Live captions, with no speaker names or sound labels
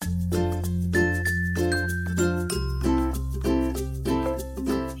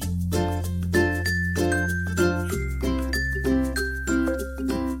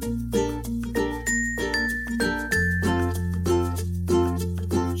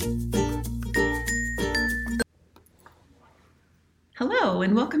Hello,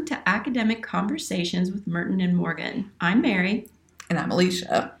 and welcome to Academic Conversations with Merton and Morgan. I'm Mary. And I'm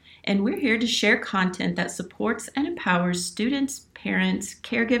Alicia. And we're here to share content that supports and empowers students, parents,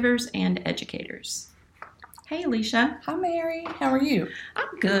 caregivers, and educators. Hey, Alicia. Hi, Mary. How are you?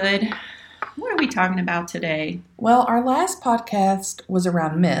 I'm good. What are we talking about today? Well, our last podcast was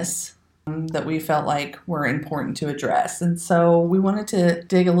around myths that we felt like were important to address. And so we wanted to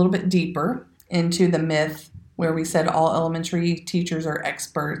dig a little bit deeper into the myth where we said all elementary teachers are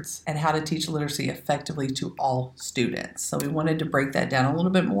experts at how to teach literacy effectively to all students. So we wanted to break that down a little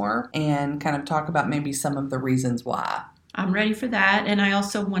bit more and kind of talk about maybe some of the reasons why. I'm ready for that. And I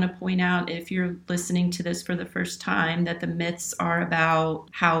also want to point out, if you're listening to this for the first time, that the myths are about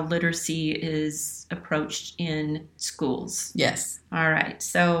how literacy is approached in schools. Yes. All right.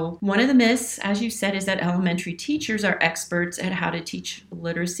 So one of the myths, as you said, is that elementary teachers are experts at how to teach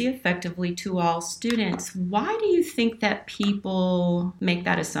literacy effectively to all students. Why do you think that people make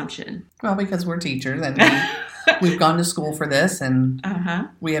that assumption? Well, because we're teachers and we've gone to school for this and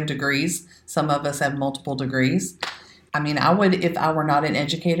we have degrees. Some of us have multiple degrees. I mean, I would, if I were not an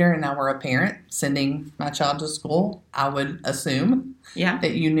educator and I were a parent sending my child to school, I would assume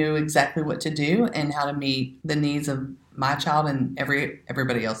that you knew exactly what to do and how to meet the needs of my child and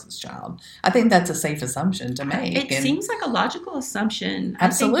everybody else's child. I think that's a safe assumption to make. It seems like a logical assumption.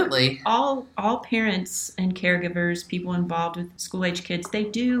 Absolutely. I think all parents and caregivers, people involved with school-age kids, they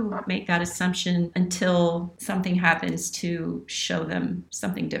do make that assumption until something happens to show them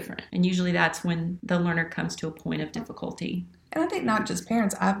something different. And usually that's when the learner comes to a point of difficulty. And I think not just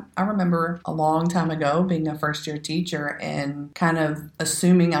parents. I remember a long time ago being a first-year teacher and kind of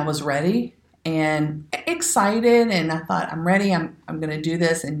assuming I was ready and excited, and I thought, I'm ready, I'm going to do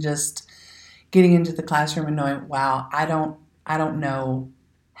this, and just getting into the classroom and knowing, wow, I don't know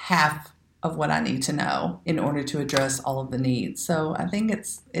half of what I need to know in order to address all of the needs. So I think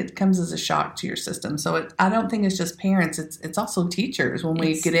it comes as a shock to your system. So I don't think it's just parents, it's also teachers when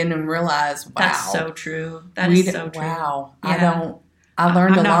we get in and realize, wow. That's so true. That is so true. Wow. Yeah. I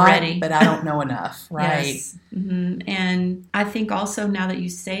learned a lot, ready. But I don't know enough, right? Yes. Mm-hmm. And I think also now that you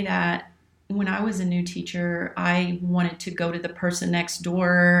say that, when I was a new teacher, I wanted to go to the person next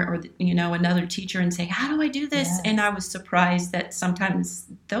door or, another teacher and say, how do I do this? Yes. And I was surprised that sometimes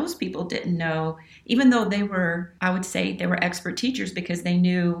those people didn't know, even though I would say they were expert teachers because they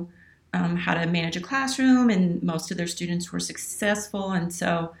knew how to manage a classroom and most of their students were successful. And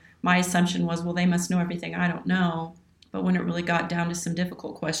so my assumption was, well, they must know everything I don't know. But when it really got down to some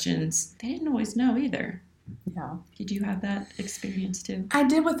difficult questions, they didn't always know either. Yeah. Did you have that experience too? I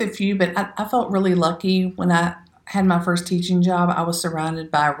did with a few, but I felt really lucky when I had my first teaching job. I was surrounded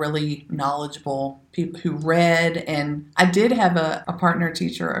by really knowledgeable people who read, and I did have a partner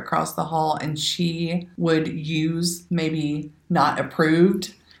teacher across the hall, and she would use maybe not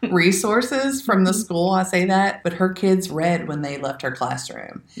approved resources from the school. I say that, but her kids read when they left her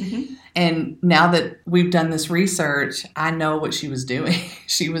classroom. Mm-hmm. And now that we've done this research, I know what she was doing.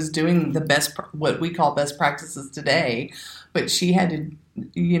 She was doing what we call best practices today, but she had to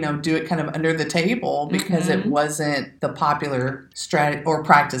do it kind of under the table because it wasn't the popular strategy or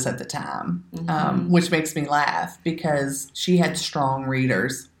practice at the time, which makes me laugh because she had strong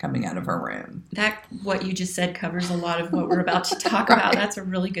readers coming out of her room. What you just said covers a lot of what we're about to talk about. That's a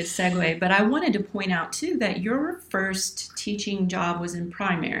really good segue. But I wanted to point out, too, that your first teaching job was in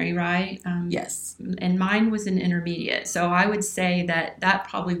primary, right? Yes. And mine was in intermediate. So I would say that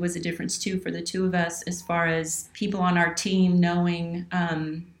probably was a difference, too, for the two of us as far as people on our team knowing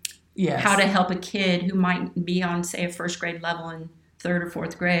how to help a kid who might be on, say, a first grade level in third or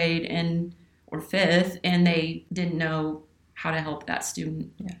fourth grade or fifth, and they didn't know how to help that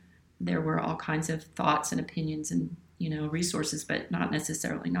student. Yeah. There were all kinds of thoughts and opinions and, resources, but not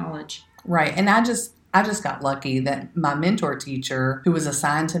necessarily knowledge. Right. And I just got lucky that my mentor teacher who was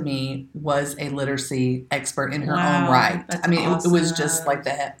assigned to me was a literacy expert in her own right. That's awesome. It was just like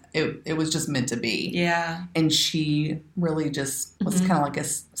that. It was just meant to be. Yeah. And she really just was kind of like a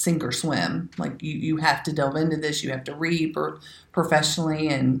sink or swim. Like you have to delve into this. You have to read professionally.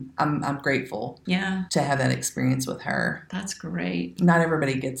 And I'm grateful to have that experience with her. That's great. Not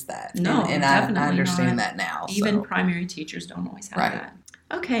everybody gets that. No, and definitely I understand not. that now. Even primary teachers don't always have right. that.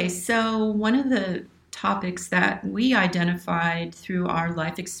 Okay, so one of the topics that we identified through our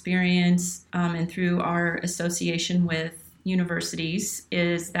life experience and through our association with universities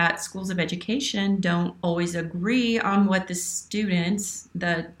is that schools of education don't always agree on what the students,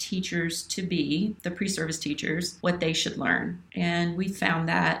 the teachers to be, the pre-service teachers, what they should learn. And we found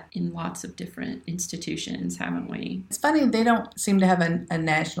that in lots of different institutions, haven't we? It's funny, they don't seem to have a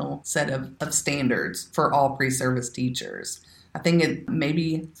national set of standards for all pre-service teachers. I think it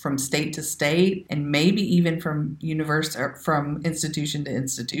maybe from state to state and maybe even from from institution to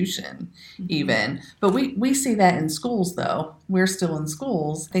institution even. But we see that in schools, though. We're still in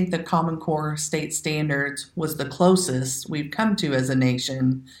schools. I think the Common Core state standards was the closest we've come to as a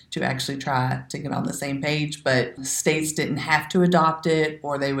nation to actually try to get on the same page. But states didn't have to adopt it,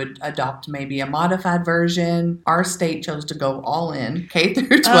 or they would adopt maybe a modified version. Our state chose to go all in, K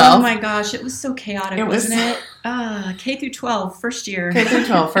through 12. Oh my gosh, it was so chaotic, wasn't it? K through 12, first year. K through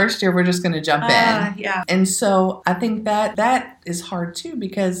 12, first year, we're just going to jump in. Yeah. And so I think that is hard too,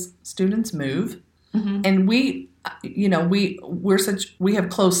 because students move, and we have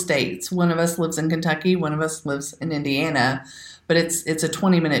close states. One of us lives in Kentucky, one of us lives in Indiana, but it's a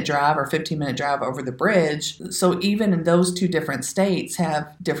 20-minute drive or 15-minute drive over the bridge. So even in those two different states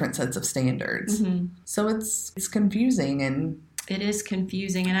have different sets of standards. So it's confusing, and it is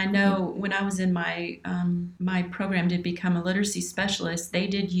confusing. And I know when I was in my my program to become a literacy specialist, they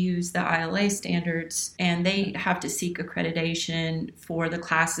did use the ILA standards, and they have to seek accreditation for the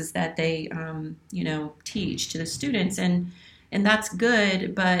classes that they teach to the students, and that's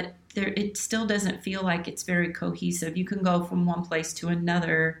good, but it still doesn't feel like it's very cohesive. You can go from one place to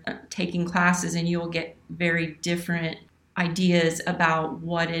another taking classes, and you'll get very different ideas about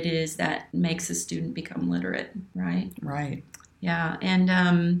what it is that makes a student become literate, right? Right. Yeah,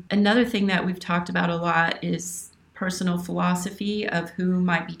 and another thing that we've talked about a lot is personal philosophy of who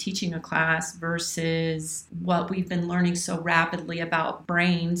might be teaching a class versus what we've been learning so rapidly about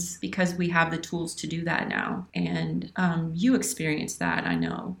brains, because we have the tools to do that now. And you experienced that, I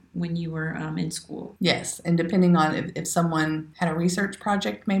know, when you were in school. Yes, and depending on if someone had a research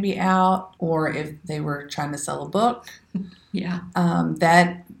project maybe out, or if they were trying to sell a book,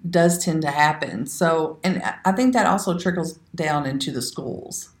 that does tend to happen. So, and I think that also trickles down into the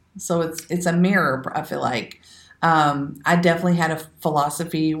schools. So it's a mirror, I feel like. I definitely had a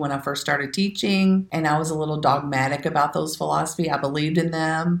philosophy when I first started teaching, and I was a little dogmatic about those philosophy. I believed in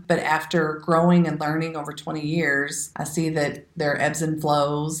them, but after growing and learning over 20 years, I see that there are ebbs and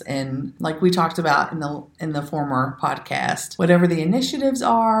flows, and like we talked about in the former podcast, whatever the initiatives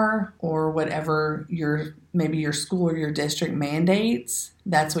are, or whatever maybe your school or your district mandates,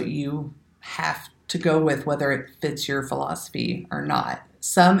 that's what you have to go with, whether it fits your philosophy or not.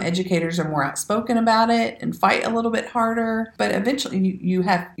 Some educators are more outspoken about it and fight a little bit harder, but eventually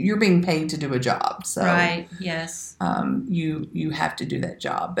you're being paid to do a job. So right, yes. You have to do that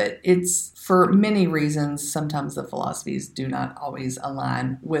job. But it's for many reasons, sometimes the philosophies do not always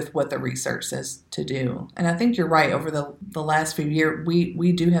align with what the research says to do. And I think you're right. Over the last few years,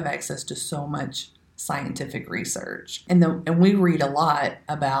 we do have access to so much scientific research, and we read a lot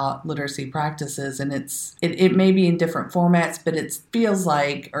about literacy practices, and it may be in different formats, but it feels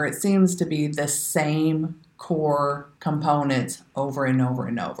like, or it seems to be the same core components over and over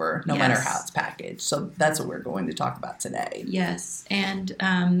and over, no matter how it's packaged. So that's what we're going to talk about today. Yes, and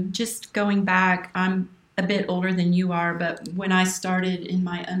just going back, I'm a bit older than you are, but when I started in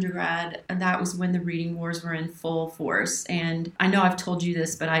my undergrad, that was when the reading wars were in full force. And I know I've told you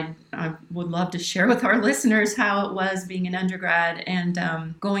this, but I would love to share with our listeners how it was being an undergrad and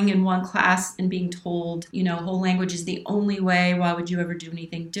going in one class and being told, whole language is the only way. Why would you ever do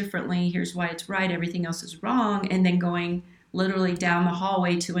anything differently? Here's why it's right. Everything else is wrong. And then going literally down the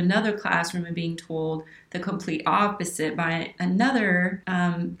hallway to another classroom and being told the complete opposite by another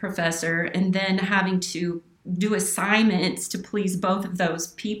professor, and then having to do assignments to please both of those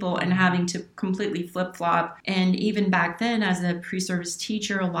people and having to completely flip-flop. And even back then, as a pre-service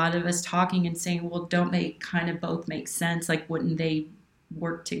teacher, a lot of us talking and saying, well, don't they kind of both make sense? Like, wouldn't they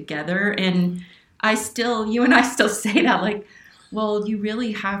work together? And you and I still say that, like, well, you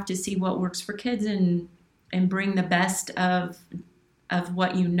really have to see what works for kids and bring the best of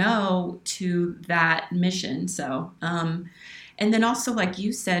what you know to that mission. So, and then also, like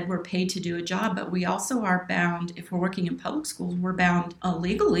you said, we're paid to do a job, but we also are bound, if we're working in public schools, we're bound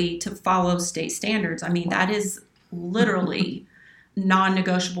legally to follow state standards. I mean, that is literally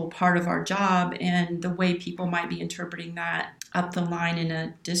non-negotiable part of our job, and the way people might be interpreting that up the line in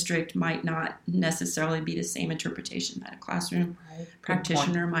a district might not necessarily be the same interpretation that a classroom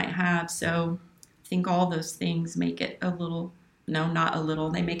practitioner might have. So I think all those things make it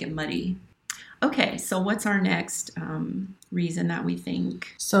they make it muddy. Okay, so what's our next reason that we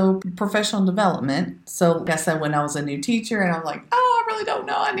think? So professional development. So like I said, when I was a new teacher and I'm like, I really don't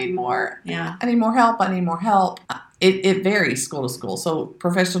know. I need more. Yeah. I need more help. It varies school to school. So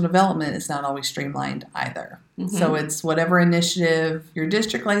professional development is not always streamlined either. Mm-hmm. So it's whatever initiative your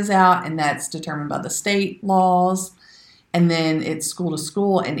district lays out, and that's determined by the state laws. And then it's school to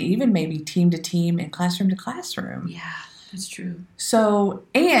school, and even maybe team to team and classroom to classroom. Yeah. That's true. So,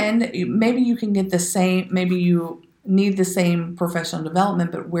 and maybe you can get the same, maybe you need the same professional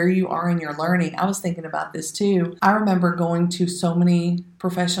development, but where you are in your learning. I was thinking about this too. I remember going to so many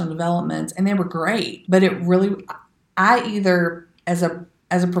professional developments and they were great, but it really, I either as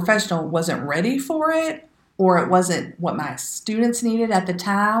a professional wasn't ready for it, or it wasn't what my students needed at the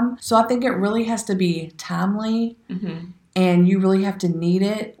time. So I think it really has to be timely. Mm-hmm. And you really have to need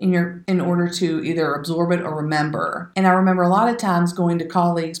it in order to either absorb it or remember. And I remember a lot of times going to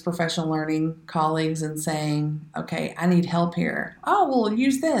colleagues, professional learning colleagues, and saying, okay, I need help here. Oh, well,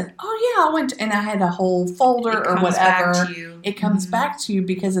 use this. Oh, yeah, I went to, and I had a whole folder or whatever. Back to you. It comes back to you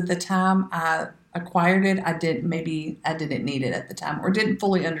because at the time I acquired it, I didn't need it at the time or didn't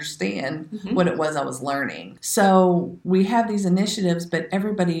fully understand what it was I was learning. So we have these initiatives, but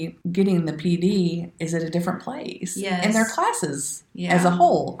everybody getting the PD is at a different place. Yes. And their classes as a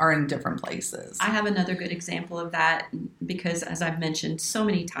whole are in different places. I have another good example of that because, as I've mentioned so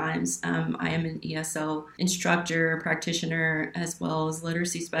many times, I am an ESL instructor, practitioner, as well as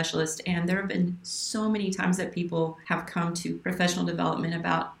literacy specialist. And there have been so many times that people have come to professional development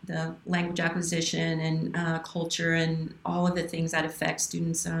about the language acquisition and culture and all of the things that affect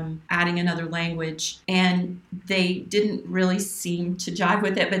students adding another language. And they didn't really seem to jive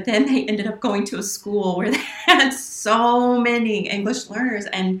with it, but then they ended up going to a school where they had so many English learners,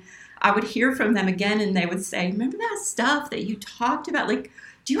 and I would hear from them again and they would say, remember that stuff that you talked about? Like,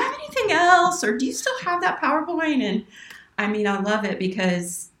 do you have anything else, or do you still have that PowerPoint? And I mean, I love it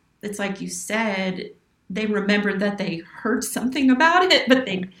because it's like you said, they remembered that they heard something about it, but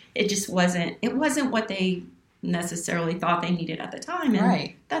it wasn't what they necessarily thought they needed at the time.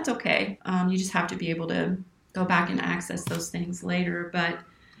 And that's okay. You just have to be able to go back and access those things later. But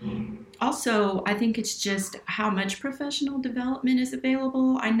also, I think it's just how much professional development is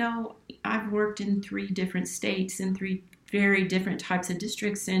available. I know I've worked in 3 different states in 3 very different types of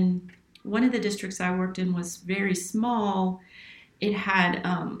districts, and one of the districts I worked in was very small. It had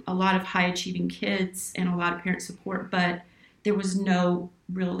a lot of high-achieving kids and a lot of parent support, but there was no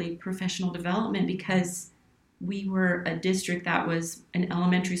really professional development because we were a district that was an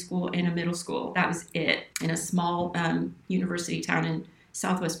elementary school and a middle school. That was it, in a small university town in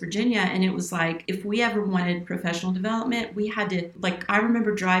Southwest Virginia. And it was like, if we ever wanted professional development, we had to, like, I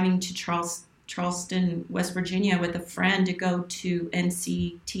remember driving to Charleston, West Virginia with a friend to go to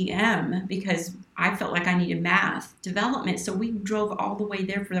NCTM because I felt like I needed math development. So we drove all the way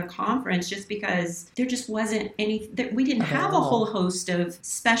there for their conference just because there just wasn't any, we didn't have a whole host of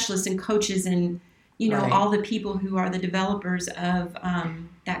specialists and coaches and, all the people who are the developers of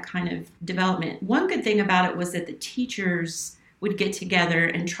that kind of development. One good thing about it was that the teachers would get together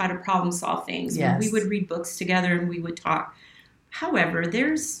and try to problem solve things. Yes. We would read books together and we would talk. However,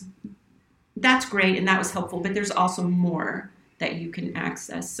 that's great and that was helpful, but there's also more that you can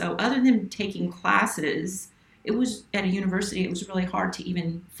access. So other than taking classes, it was at a university, it was really hard to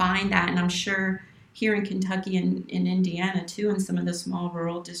even find that. And I'm sure here in Kentucky and in Indiana too, in some of the small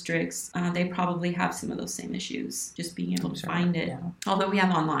rural districts, they probably have some of those same issues, just being able to find it. Yeah. Although we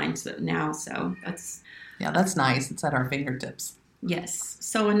have online now, so that's... Yeah, that's nice. It's at our fingertips. Yes.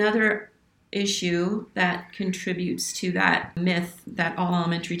 So another issue that contributes to that myth that all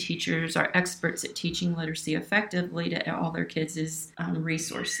elementary teachers are experts at teaching literacy effectively to all their kids is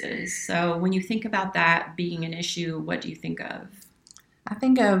resources. So when you think about that being an issue, what do you think of? I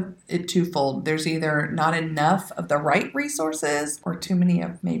think of it twofold. There's either not enough of the right resources or too many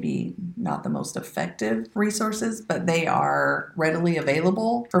of maybe not the most effective resources, but they are readily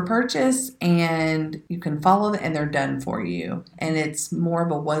available for purchase and you can follow them and they're done for you. And it's more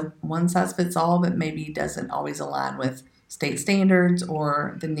of a one size fits all, but maybe doesn't always align with state standards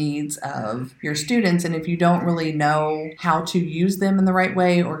or the needs of your students. And if you don't really know how to use them in the right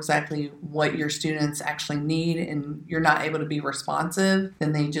way or exactly what your students actually need and you're not able to be responsive,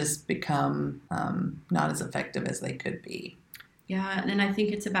 then they just become not as effective as they could be. Yeah, and I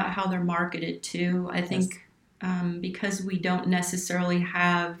think it's about how they're marketed too. I think because we don't necessarily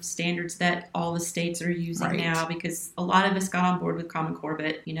have standards that all the states are using now, because a lot of us got on board with Common Core,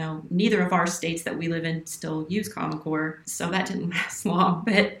 but neither of our states that we live in still use Common Core, so that didn't last long.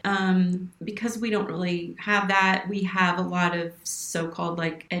 But because we don't really have that, we have a lot of so-called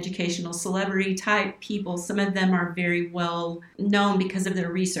like educational celebrity type people. Some of them are very well known because of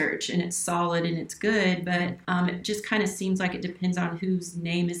their research, and it's solid and it's good, but it just kind of seems like it depends on whose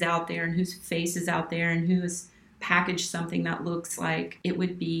name is out there and whose face is out there and who is package something that looks like it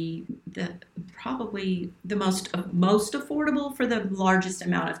would be probably the most affordable for the largest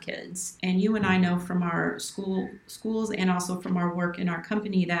amount of kids. And you and I know from our schools and also from our work in our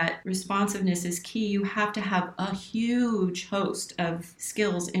company that responsiveness is key. You have to have a huge host of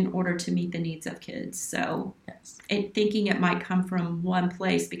skills in order to meet the needs of kids. So thinking it might come from one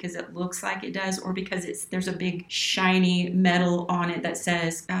place because it looks like it does, or because there's a big shiny medal on it that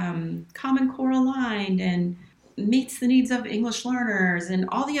says Common Core aligned and meets the needs of English learners and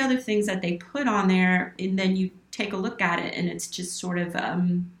all the other things that they put on there, and then you take a look at it and it's just sort of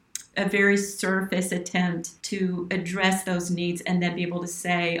a very surface attempt to address those needs and then be able to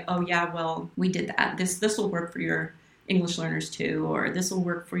say, oh yeah, well, we did that. This will work for your English learners too, or this will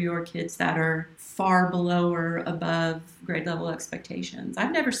work for your kids that are far below or above grade level expectations.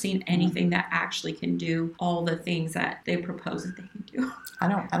 I've never seen anything that actually can do all the things that they propose that they can do.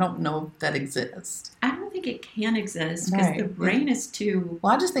 I don't know if that exists. I don't think it can exist because the brain is too...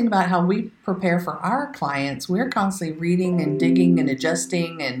 Well, I just think about how we prepare for our clients. We're constantly reading and digging and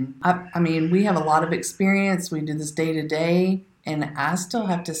adjusting. And I mean, we have a lot of experience. We do this day to day. And I still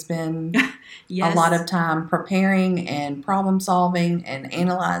have to spend a lot of time preparing and problem solving and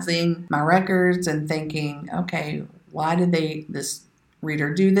analyzing my records and thinking, okay, why did this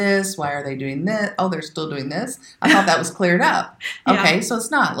reader do this? Why are they doing this? Oh, they're still doing this. I thought that was cleared up. Okay, so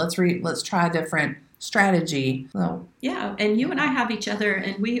it's not. Let's try a different strategy. So, yeah, and you and I have each other,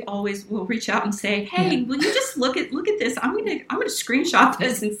 and we always will reach out and say, "Hey, will you just look at this? I'm gonna screenshot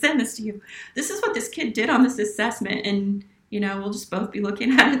this and send this to you. This is what this kid did on this assessment." And we'll just both be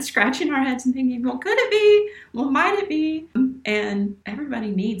looking at it, scratching our heads and thinking, well, could it be? Well, might it be? And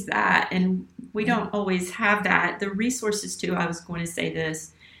everybody needs that. And we don't always have that. The resources too, I was going to say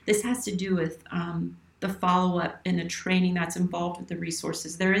this has to do with the follow-up and the training that's involved with the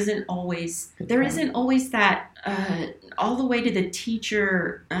resources. There isn't always that all the way to the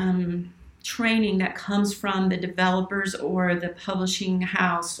teacher training that comes from the developers or the publishing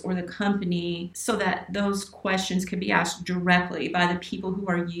house or the company, so that those questions can be asked directly by the people who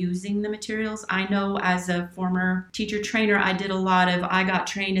are using the materials. I know as a former teacher trainer, I did a lot of, I got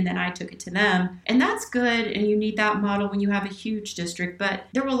trained and then I took it to them. And that's good, and you need that model when you have a huge district. But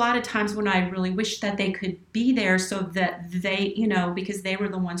there were a lot of times when I really wished that they could be there so that they, because they were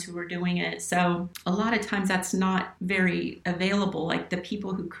the ones who were doing it. So a lot of times that's not very available. Like the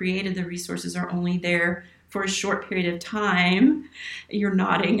people who created the resources are only there for a short period of time. You're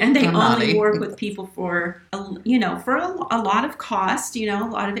nodding, and they only work with people for a lot of cost. A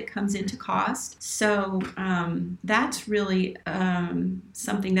lot of it comes into cost. So that's really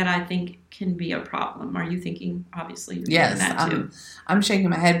something that I think can be a problem. Are you thinking? Obviously, you're yes, that too. I'm shaking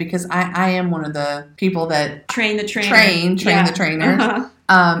my head because I am one of the people that train the trainer, train the trainers.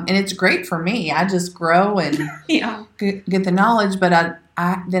 Uh-huh. And it's great for me. I just grow and get the knowledge, but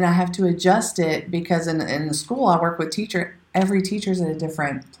then I have to adjust it because in the school I work with every teacher's at a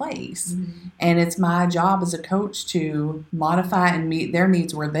different place. Mm-hmm. And it's my job as a coach to modify and meet their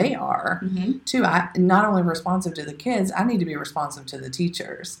needs where they are. Mm-hmm. Too, I'm not only responsive to the kids, I need to be responsive to the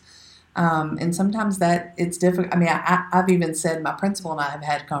teachers. And sometimes that it's difficult. I mean, I've even said, my principal and I have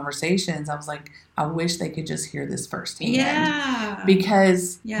had conversations. I was like, I wish they could just hear this firsthand. Yeah.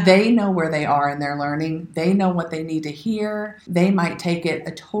 Because they know where they are in their learning. They know what they need to hear. They might take it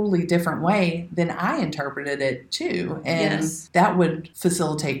a totally different way than I interpreted it too. And that would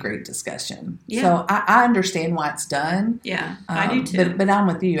facilitate great discussion. Yeah. So I understand why it's done. Yeah, I do too. But I'm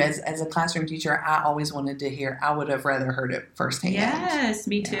with you. As a classroom teacher, I always wanted to hear. I would have rather heard it firsthand. Yes,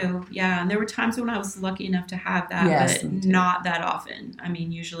 me too. Yeah, and there were times when I was lucky enough to have that, but not that often. I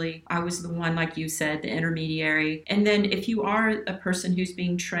mean, usually I was the one, like you said, the intermediary. And then if you are a person who's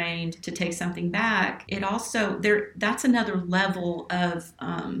being trained to take something back, it also that's another level of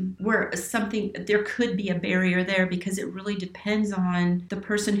where there could be a barrier there, because it really depends on the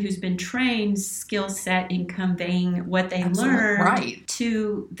person who's been trained's skill set in conveying what they learned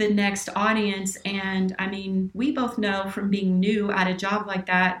to the next audience. And I mean, we both know from being new at a job like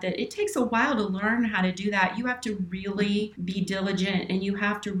that it takes a while to learn how to do that. You have to really be diligent, and you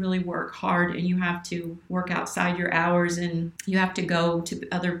have to really work hard, and you have to work outside your hours, and you have to go to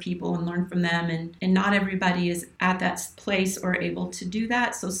other people and learn from them. And not everybody is at that place or able to do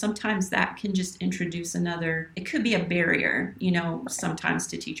that. So sometimes that can just introduce it could be a barrier, sometimes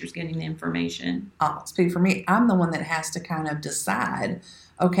to teachers getting the information. I'll speak for me. I'm the one that has to kind of decide,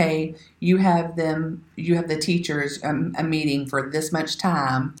 okay, you have the teachers a meeting for this much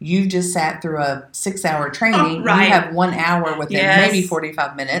time. You've just sat through a 6-hour training. Right. You have 1 hour with them, Yes. maybe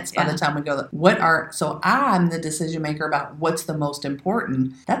 45 minutes by the time we go. So I'm the decision maker about what's the most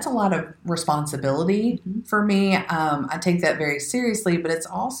important. That's a lot of responsibility for me. I take that very seriously, but it's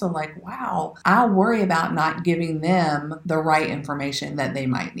also like, wow, I worry about not giving them the right information that they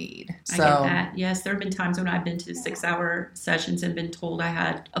might need. I get that. Yes, there have been times when I've been to 6-hour sessions and been told I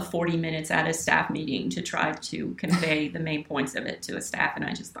had a 40 minutes at a staff meeting to try to convey the main points of it to a staff, and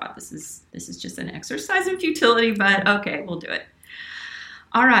I just thought this is just an exercise in futility, but okay, we'll do it.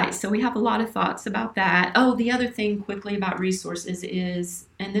 All right, so we have a lot of thoughts about that. Oh, the other thing quickly about resources is,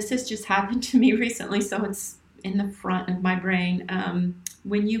 and this has just happened to me recently, so it's in the front of my brain,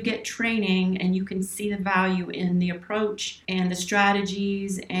 when you get training and you can see the value in the approach and the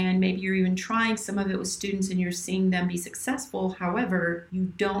strategies, and maybe you're even trying some of it with students and you're seeing them be successful. However,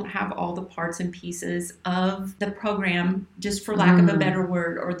 you don't have all the parts and pieces of the program, just for lack of a better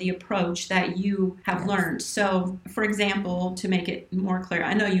word, or the approach that you have learned. So, for example, to make it more clear,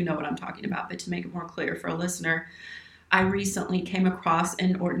 I know you know what I'm talking about, but to make it more clear for a listener, I recently came across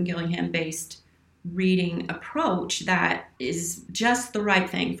an Orton Gillingham based reading approach that is just the right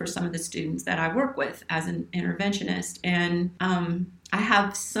thing for some of the students that I work with as an interventionist. And I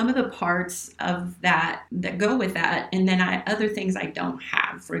have some of the parts of that go with that, and then other things I don't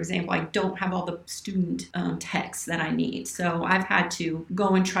have. For example, I don't have all the student texts that I need. So I've had to go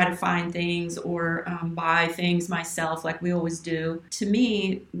and try to find things or buy things myself like we always do. To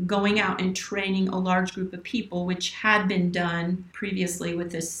me, going out and training a large group of people, which had been done previously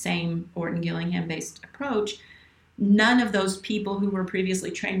with this same Orton Gillingham-based approach, none of those people who were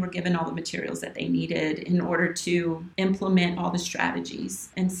previously trained were given all the materials that they needed in order to implement all the strategies.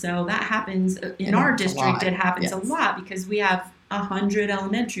 And so that happens in our district. It happens a lot because we have 100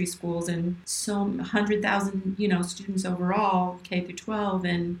 elementary schools and so 100,000, students overall, K through 12.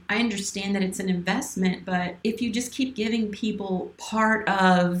 And I understand that it's an investment, but if you just keep giving people part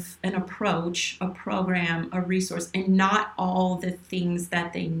of an approach, a program, a resource, and not all the things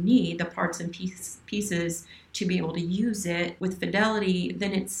that they need, the parts and pieces to be able to use it with fidelity,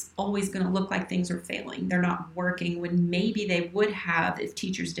 then it's always going to look like things are failing. They're not working when maybe they would have if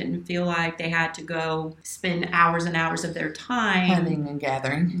teachers didn't feel like they had to go spend hours and hours of their time hunting and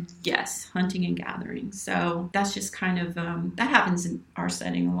gathering. Yes, hunting and gathering. So that's just kind of, that happens in our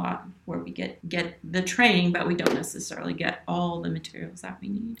setting a lot, where we get the training, but we don't necessarily get all the materials that we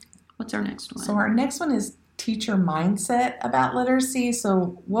need. What's our next one? So our next one is teacher mindset about literacy.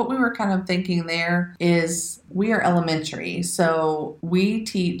 So what we were kind of thinking there is we are elementary, so we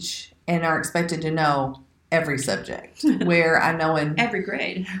teach and are expected to know every subject, where I know in every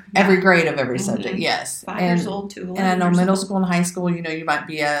grade of every subject, yes. 5 years old to 11 and I know years middle old. school and high school, you might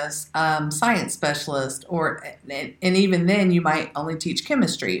be a science specialist, and even then you might only teach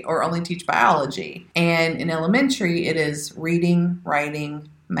chemistry or only teach biology. And in elementary, it is reading, writing,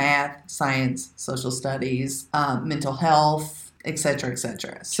 math, science, social studies, mental health, etc.,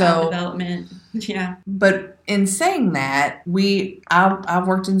 etc. Child development, yeah. But in saying that, I've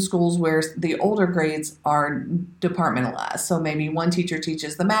worked in schools where the older grades are departmentalized. So maybe one teacher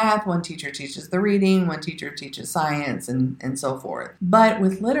teaches the math, one teacher teaches the reading, one teacher teaches science, and so forth. But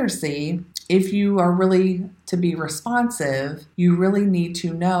with literacy, if you are really to be responsive, you really need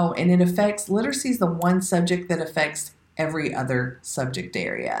to know, and literacy is the one subject that affects every other subject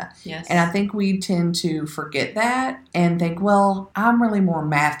area. Yes. And I think we tend to forget that and think, well, I'm really more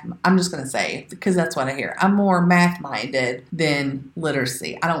math. I'm just going to say, because that's what I hear. I'm more math-minded than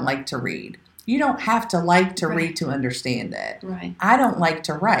literacy. I don't like to read. You don't have to like to read to understand it. Right. I don't like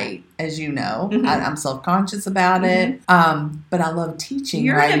to write, as you know. I'm self-conscious about it. But I love teaching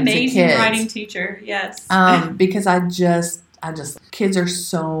writing to kids. You're an amazing writing teacher, yes. Because I just kids are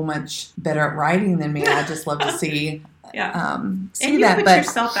so much better at writing than me. I just love to see and you put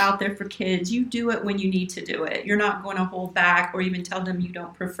yourself out there for kids. You do it when you need to do it. You're not going to hold back or even tell them you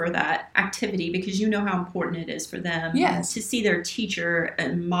don't prefer that activity, because you know how important it is for them to see their teacher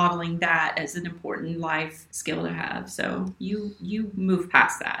and modeling that as an important life skill to have. So you move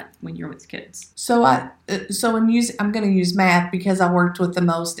past that when you're with kids. So I'm going to use math because I worked with the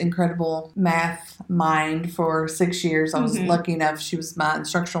most incredible math mind for 6 years. I was lucky enough. She was my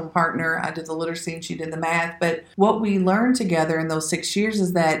instructional partner. I did the literacy and she did the math. But what we learned together in those 6 years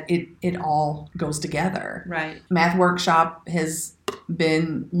is that it all goes together. Right. Math workshop has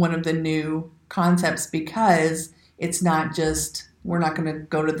been one of the new concepts because it's not just, we're not going to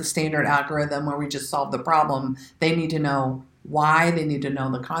go to the standard algorithm where we just solve the problem. They need to know why. They need to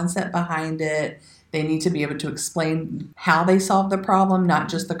know the concept behind it. They need to be able to explain how they solved the problem, not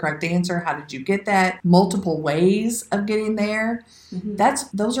just the correct answer. How did you get that? Multiple ways of getting there.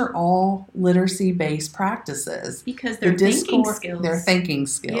 Those are all literacy-based practices. Because they're thinking skills. They're thinking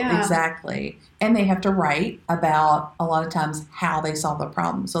skills, Yeah. exactly. And they have to write about, a lot of times, how they solve the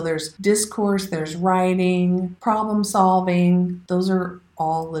problem. So there's discourse, there's writing, problem solving. Those are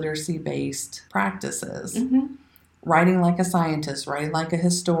all literacy-based practices. Writing like a scientist, writing like a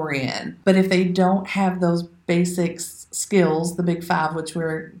historian. But if they don't have those basic skills, the big five, which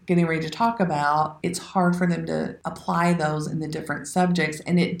we're getting ready to talk about, it's hard for them to apply those in the different subjects.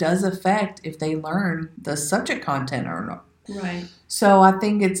 And it does affect if they learn the subject content or not. Right. So I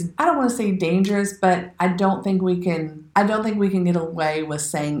think I don't want to say dangerous, but I don't think we can get away with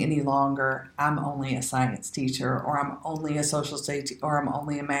saying any longer, I'm only a science teacher, or I'm only a social studies, or I'm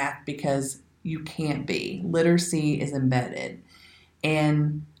only a math, because you can't be. Literacy is embedded.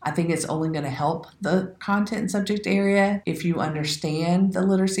 And I think it's only going to help the content and subject area if you understand the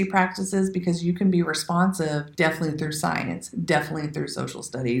literacy practices, because you can be responsive definitely through science, definitely through social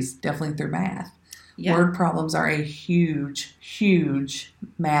studies, definitely through math. Yeah. Word problems are a huge, huge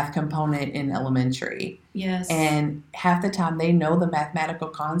math component in elementary. Yes. And half the time they know the mathematical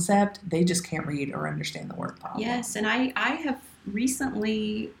concept, they just can't read or understand the word problem. Yes, and I have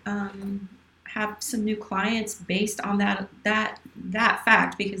recently have some new clients based on that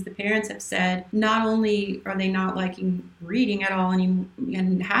fact, because the parents have said not only are they not liking reading at all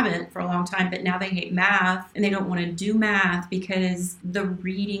and haven't for a long time, but now they hate math and they don't want to do math because the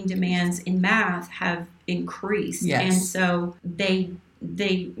reading demands in math have increased. Yes. And so they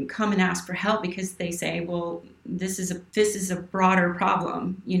come and ask for help because they say, well, this is a broader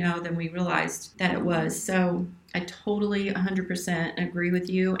problem, than we realized that it was. So I totally 100% agree with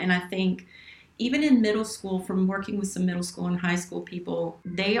you. And I think even in middle school, from working with some middle school and high school people,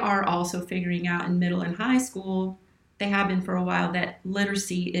 they are also figuring out in middle and high school, they have been for a while, that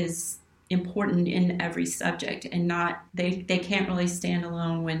literacy is important in every subject, and not they can't really stand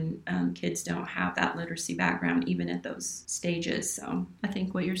alone when kids don't have that literacy background, even at those stages. So I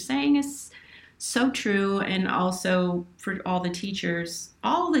think what you're saying is so true, and also for all the teachers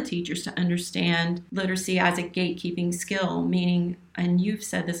to understand literacy as a gatekeeping skill, meaning, and you've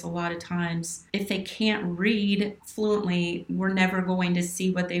said this a lot of times, if they can't read fluently, we're never going to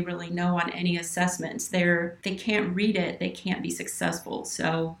see what they really know on any assessments. They can't read it, they can't be successful.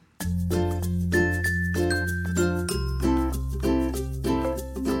 So